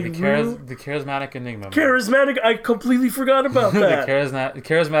 They're like the charismatic enigma. Man. Charismatic. I completely forgot about that. the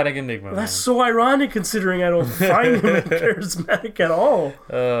charismatic enigma. That's so ironic considering I don't find him charismatic at all.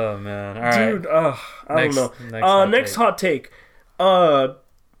 Oh man, all right, dude. I don't know. Next hot take.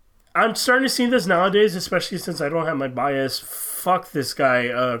 I'm starting to see this nowadays, especially since I don't have my bias. Fuck this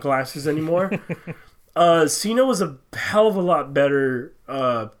guy glasses anymore. Cena was a hell of a lot better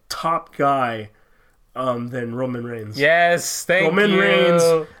top guy. Than Roman Reigns. Yes, thank you. Roman Reigns.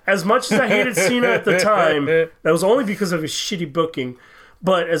 As much as I hated Cena at the time, that was only because of his shitty booking.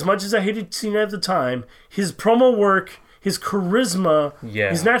 But as much as I hated Cena at the time, his promo work, his charisma,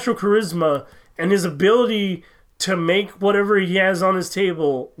 his natural charisma, and his ability to make whatever he has on his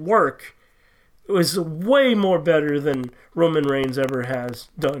table work was way more better than Roman Reigns ever has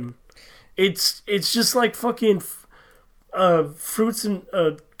done. It's just like fucking fruits and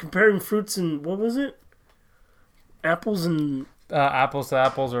comparing fruits and what was it? Apples and apples to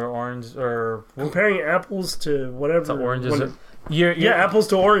apples or orange or comparing apples to whatever. To oranges. Apples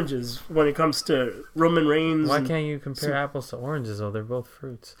to oranges when it comes to Roman Reigns. Why can't you compare apples to oranges though? They're both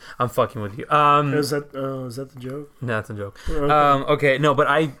fruits. I'm fucking with you. Is that the joke? No, that's a joke. Okay, no, but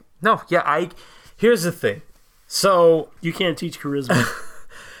here's the thing. So you can't teach charisma.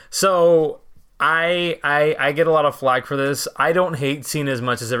 So I get a lot of flack for this. I don't hate Cena as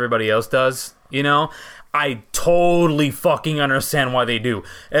much as everybody else does, you know? I totally fucking understand why they do.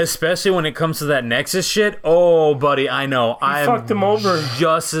 Especially when it comes to that Nexus shit. Oh, buddy, I know. I fucked him over.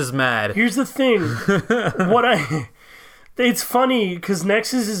 Just as mad. Here's the thing. It's funny because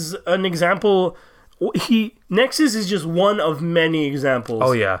Nexus is an example. Nexus is just one of many examples.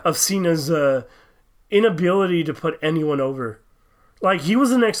 Oh, yeah. Of Cena's inability to put anyone over. Like, he was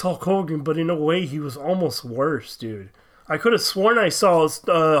the next Hulk Hogan, but in a way, he was almost worse, dude. I could have sworn I saw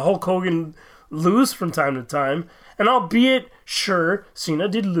Hulk Hogan lose from time to time. And albeit, sure, Cena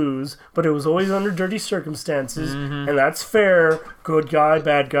did lose, but it was always under dirty circumstances. Mm-hmm. And that's fair. Good guy,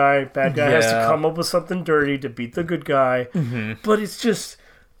 bad guy. Bad guy has to come up with something dirty to beat the good guy. Mm-hmm. But it's just,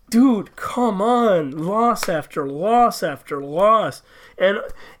 dude, come on. Loss after loss after loss. And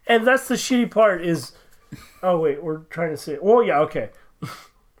that's the shitty part is... Oh, wait, we're trying to say... Well, yeah, okay.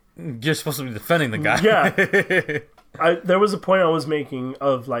 You're supposed to be defending the guy. Yeah. There was a point I was making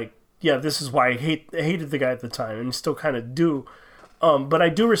of, like, yeah, this is why I hated the guy at the time, and still kind of do. But I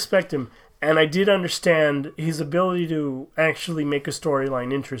do respect him, and I did understand his ability to actually make a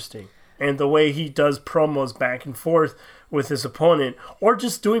storyline interesting. And the way he does promos back and forth with his opponent, or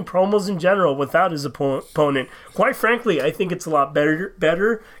just doing promos in general without his opponent. Quite frankly, I think it's a lot better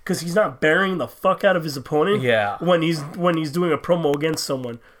because he's not burying the fuck out of his opponent when he's doing a promo against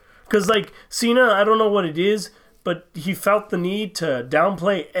someone. Because, like, Cena, I don't know what it is, but he felt the need to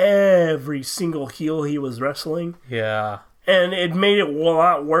downplay every single heel he was wrestling. Yeah. And it made it a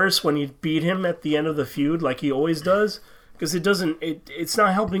lot worse when he beat him at the end of the feud, like he always does. Because it's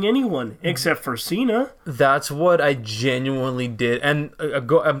not helping anyone except for Cena. That's what I genuinely did. And I'm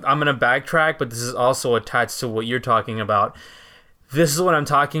going to backtrack, but this is also attached to what you're talking about. This is what I'm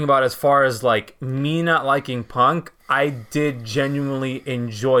talking about as far as, like, me not liking Punk. I did genuinely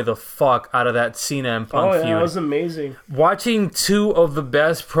enjoy the fuck out of that Cena and Punk feud. Oh, yeah, it was amazing. Watching two of the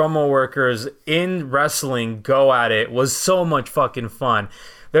best promo workers in wrestling go at it was so much fucking fun.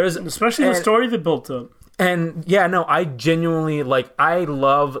 Especially the story they built up. And yeah, no, I genuinely I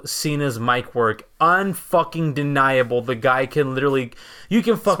love Cena's mic work. Unfucking deniable. The guy can literally, you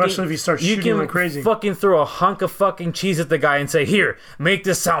can fucking, especially if he starts shooting like crazy. Fucking throw a hunk of fucking cheese at the guy and say, "Here, make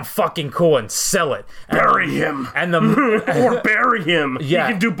this sound fucking cool and sell it." And bury him, and the or bury him. Yeah,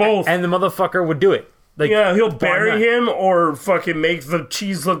 he can do both. And the motherfucker would do it. Yeah, he'll bury him or fucking make the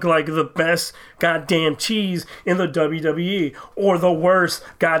cheese look like the best goddamn cheese in the WWE or the worst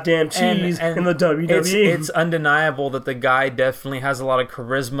goddamn cheese in the WWE. It's undeniable that the guy definitely has a lot of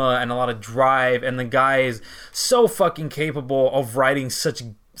charisma and a lot of drive, and the guy is so fucking capable of writing such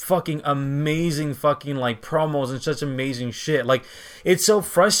fucking amazing fucking promos and such amazing shit. It's so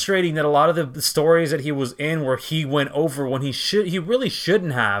frustrating that a lot of the stories that he was in where he went over when he really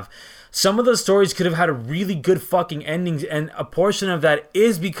shouldn't have. Some of the stories could have had a really good fucking endings, and a portion of that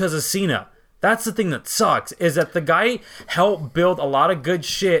is because of Cena. That's the thing that sucks, is that the guy helped build a lot of good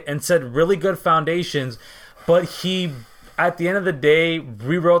shit and set really good foundations, but he, at the end of the day,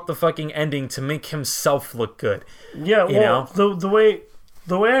 rewrote the fucking ending to make himself look good. Yeah, the way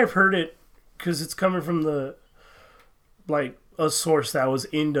I've heard it, because it's coming from a source that was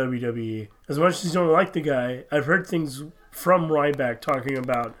in WWE. As much as you don't like the guy, I've heard things from Ryback talking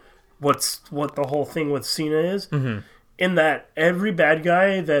about what the whole thing with Cena is. Mm-hmm. In that every bad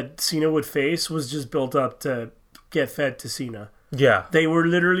guy that Cena would face was just built up to get fed to Cena. Yeah. They were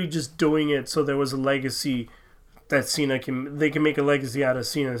literally just doing it so there was a legacy that they can make a legacy out of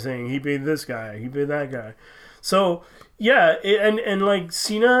Cena, saying he beat this guy, he beat that guy. So yeah, and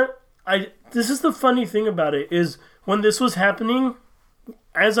Cena, this is the funny thing about it, is when this was happening,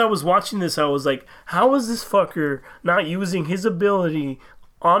 as I was watching this, I was like, how is this fucker not using his ability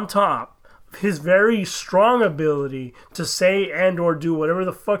on top, his very strong ability to say and or do whatever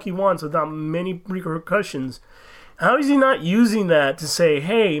the fuck he wants without many repercussions? How is he not using that to say,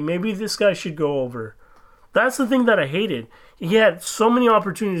 hey, maybe this guy should go over? That's the thing that I hated. He had so many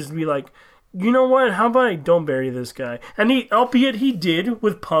opportunities to be like, you know what, how about I don't bury this guy? And albeit he did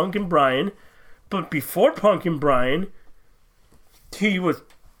with Punk and Bryan, but before Punk and Bryan, he was...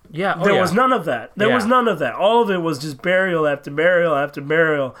 There was none of that. There was none of that. All of it was just burial after burial after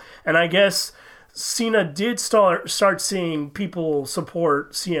burial. And I guess Cena did start seeing people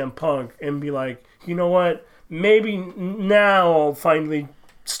support CM Punk and be like, you know what? Maybe now I'll finally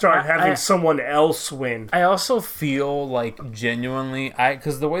start having someone else win. I also feel genuinely,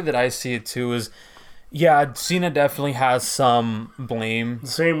 because the way that I see it too is, Cena definitely has some blame.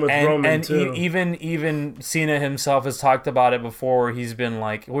 Same with Roman too. Even Cena himself has talked about it before. Where he's been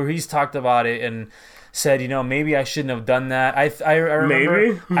where he's talked about it and said, maybe I shouldn't have done that. I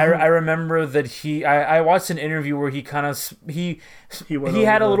remember. I remember that I watched an interview where he kind of he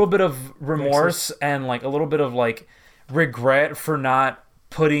had a little bit of remorse and a little bit of regret for not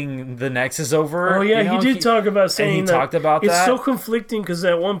putting the Nexus over. Oh yeah, he did talk about saying that. Talked about it's that. So conflicting because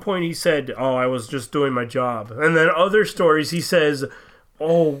at one point he said, "Oh, I was just doing my job," and then other stories he says,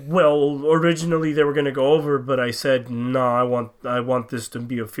 "Oh, well, originally they were going to go over, but I said no. I want this to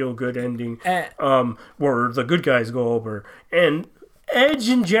be a feel good ending, where the good guys go over." And Edge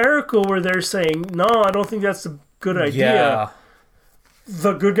and Jericho were there saying, "No, I don't think that's a good idea." Yeah.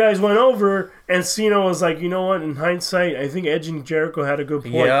 The good guys went over, and Cena was like, you know what, in hindsight, I think Edge and Jericho had a good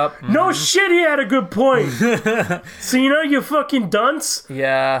point. Yep. Mm-hmm. No shit, he had a good point. Cena, you fucking dunce.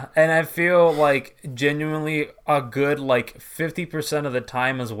 Yeah, and I feel genuinely a good 50% of the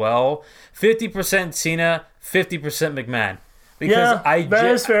time as well. 50% Cena, 50% McMahon. Because that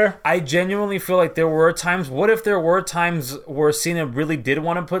is fair. I genuinely feel like there were times. What if there were times where Cena really did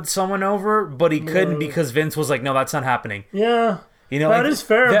want to put someone over, but he couldn't because Vince was like, no, that's not happening. Yeah. That is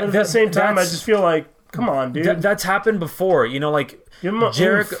fair, but at the same time, I just feel like, come on, dude. That's happened before.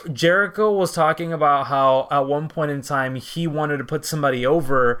 Jericho was talking about how at one point in time he wanted to put somebody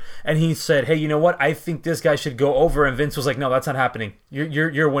over, and he said, "Hey, you know what? I think this guy should go over." And Vince was like, "No, that's not happening.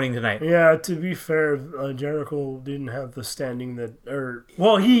 You're winning tonight." Yeah, to be fair, Jericho didn't have the standing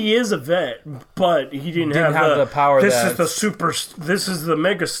he is a vet, but he didn't have the power. This is the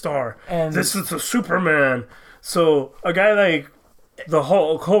megastar, and this is the Superman. So a guy like the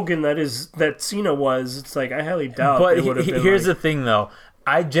Hulk Hogan that Cena was, it's I highly doubt. But here's the thing, though.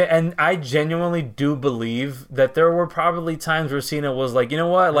 I genuinely do believe that there were probably times where Cena was like, you know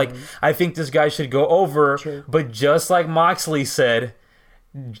what, I think this guy should go over. True. But just like Moxley said,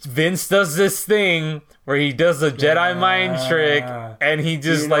 Vince does this thing where he does a Jedi mind trick, and he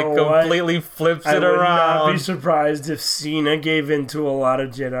just completely flips it around. I would not be surprised if Cena gave into a lot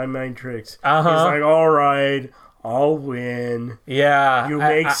of Jedi mind tricks. Uh-huh. He's like, all right, I'll win. Yeah, You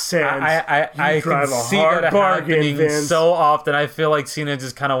make sense. I drive can a see hard that bargain, happening Vince. so often. I feel like Cena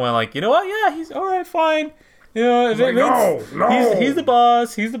just kind of went like, you know what? Yeah, he's all right, fine. Yeah, No. he's the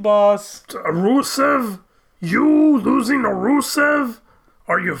boss. He's the boss. Rusev? You losing to Rusev?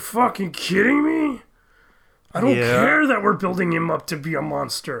 Are you fucking kidding me? I don't care that we're building him up to be a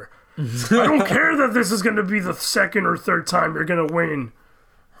monster. I don't care that this is going to be the second or third time you're going to win.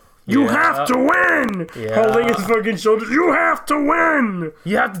 You have to win! Holding his fucking shoulders. You have to win!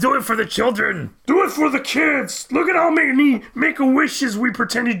 You have to do it for the children. Do it for the kids! Look at how many make-a-wishes we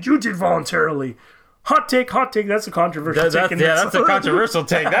pretended you did voluntarily. Hot take. That's a controversial take. That's a controversial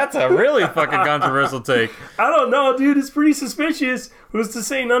take. That's a really fucking controversial take. I don't know, dude. It's pretty suspicious. Who's to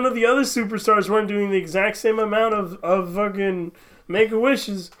say none of the other superstars weren't doing the exact same amount of fucking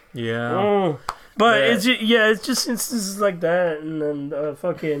make-a-wishes? Yeah. Oh. But it's just instances like that, and then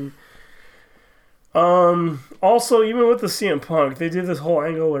fucking. Also, even with the CM Punk, they did this whole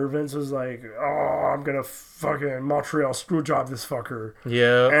angle where Vince was like, "Oh, I'm gonna fucking Montreal screwjob this fucker."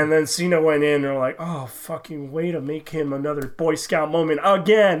 Yeah. And then Cena went in and they're like, "Oh, fucking way to make him another Boy Scout moment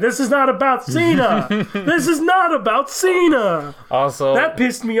again. This is not about Cena. This is not about Cena." Also, that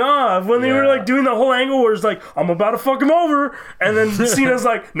pissed me off when they were like doing the whole angle where it's like, "I'm about to fuck him over," and then Cena's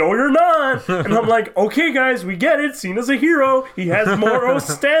like, "No, you're not." And I'm like, "Okay, guys, we get it. Cena's a hero. He has more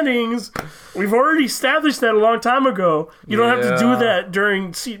standings. We've already established that a long time ago. You don't have to do that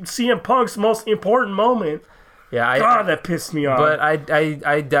during CM Punk's most important moment." Yeah, God, that pissed me off. But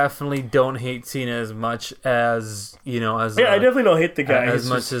I definitely don't hate Cena as much as I definitely don't hate the guy as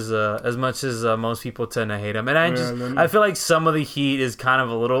much as most people tend to hate him. And I feel like some of the heat is kind of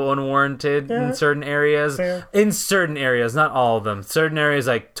a little unwarranted in certain areas. Fair. In certain areas, not all of them. Certain areas,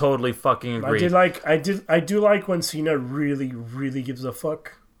 I totally fucking agree. I do like when Cena really, really gives a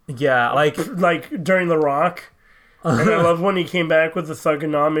fuck. Yeah, like during The Rock. And I love when he came back with the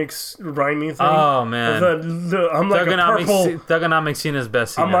Thugonomics rhyming thing. Oh, man. I'm like a purple... Thugonomics Cena's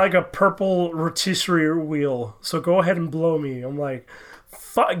best Cena. I'm like a purple rotisserie wheel, so go ahead and blow me. I'm like,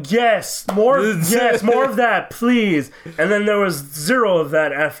 yes, more of that, please. And then there was zero of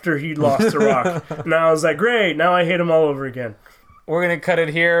that after he lost to Rock. And I was like, great, now I hate him all over again. We're going to cut it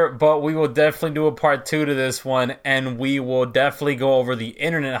here, but we will definitely do a part 2 to this one, and we will definitely go over the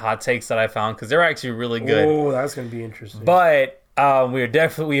internet hot takes that I found, because they're actually really good. Oh, that's going to be interesting. But we have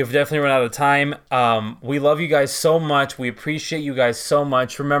definitely run out of time. We love you guys so much. We appreciate you guys so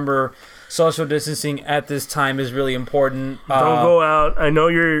much. Remember, social distancing at this time is really important. Don't go out. I know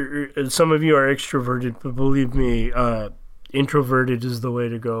some of you are extroverted, but believe me, introverted is the way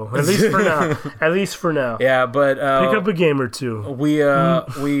to go. At least for now. Yeah, but pick up a game or two. We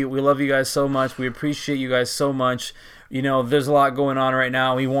love you guys so much. We appreciate you guys so much. There's a lot going on right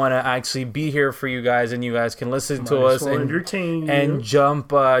now. We want to actually be here for you guys, and you guys can listen to us and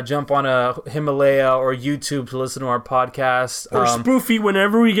jump on a Himalaya or YouTube to listen to our podcast. Or Spoofy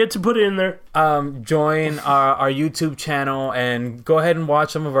whenever we get to put it in there. Join our YouTube channel and go ahead and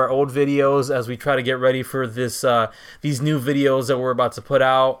watch some of our old videos as we try to get ready for these new videos that we're about to put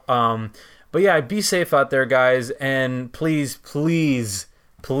out. But yeah, be safe out there, guys, and please,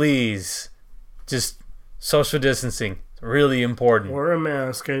 just social distancing. It's really important. Wear a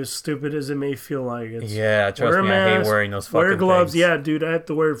mask, as stupid as it may feel like. Yeah, trust me, I hate wearing those fucking things. Wear gloves. Things. Yeah, dude, I have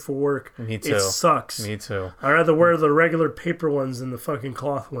to wear it for work. Me too. It sucks. Me too. I'd rather wear the regular paper ones than the fucking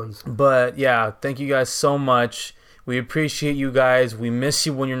cloth ones. But yeah, thank you guys so much. We appreciate you guys. We miss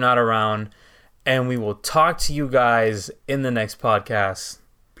you when you're not around. And we will talk to you guys in the next podcast.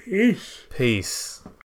 Peace. Peace.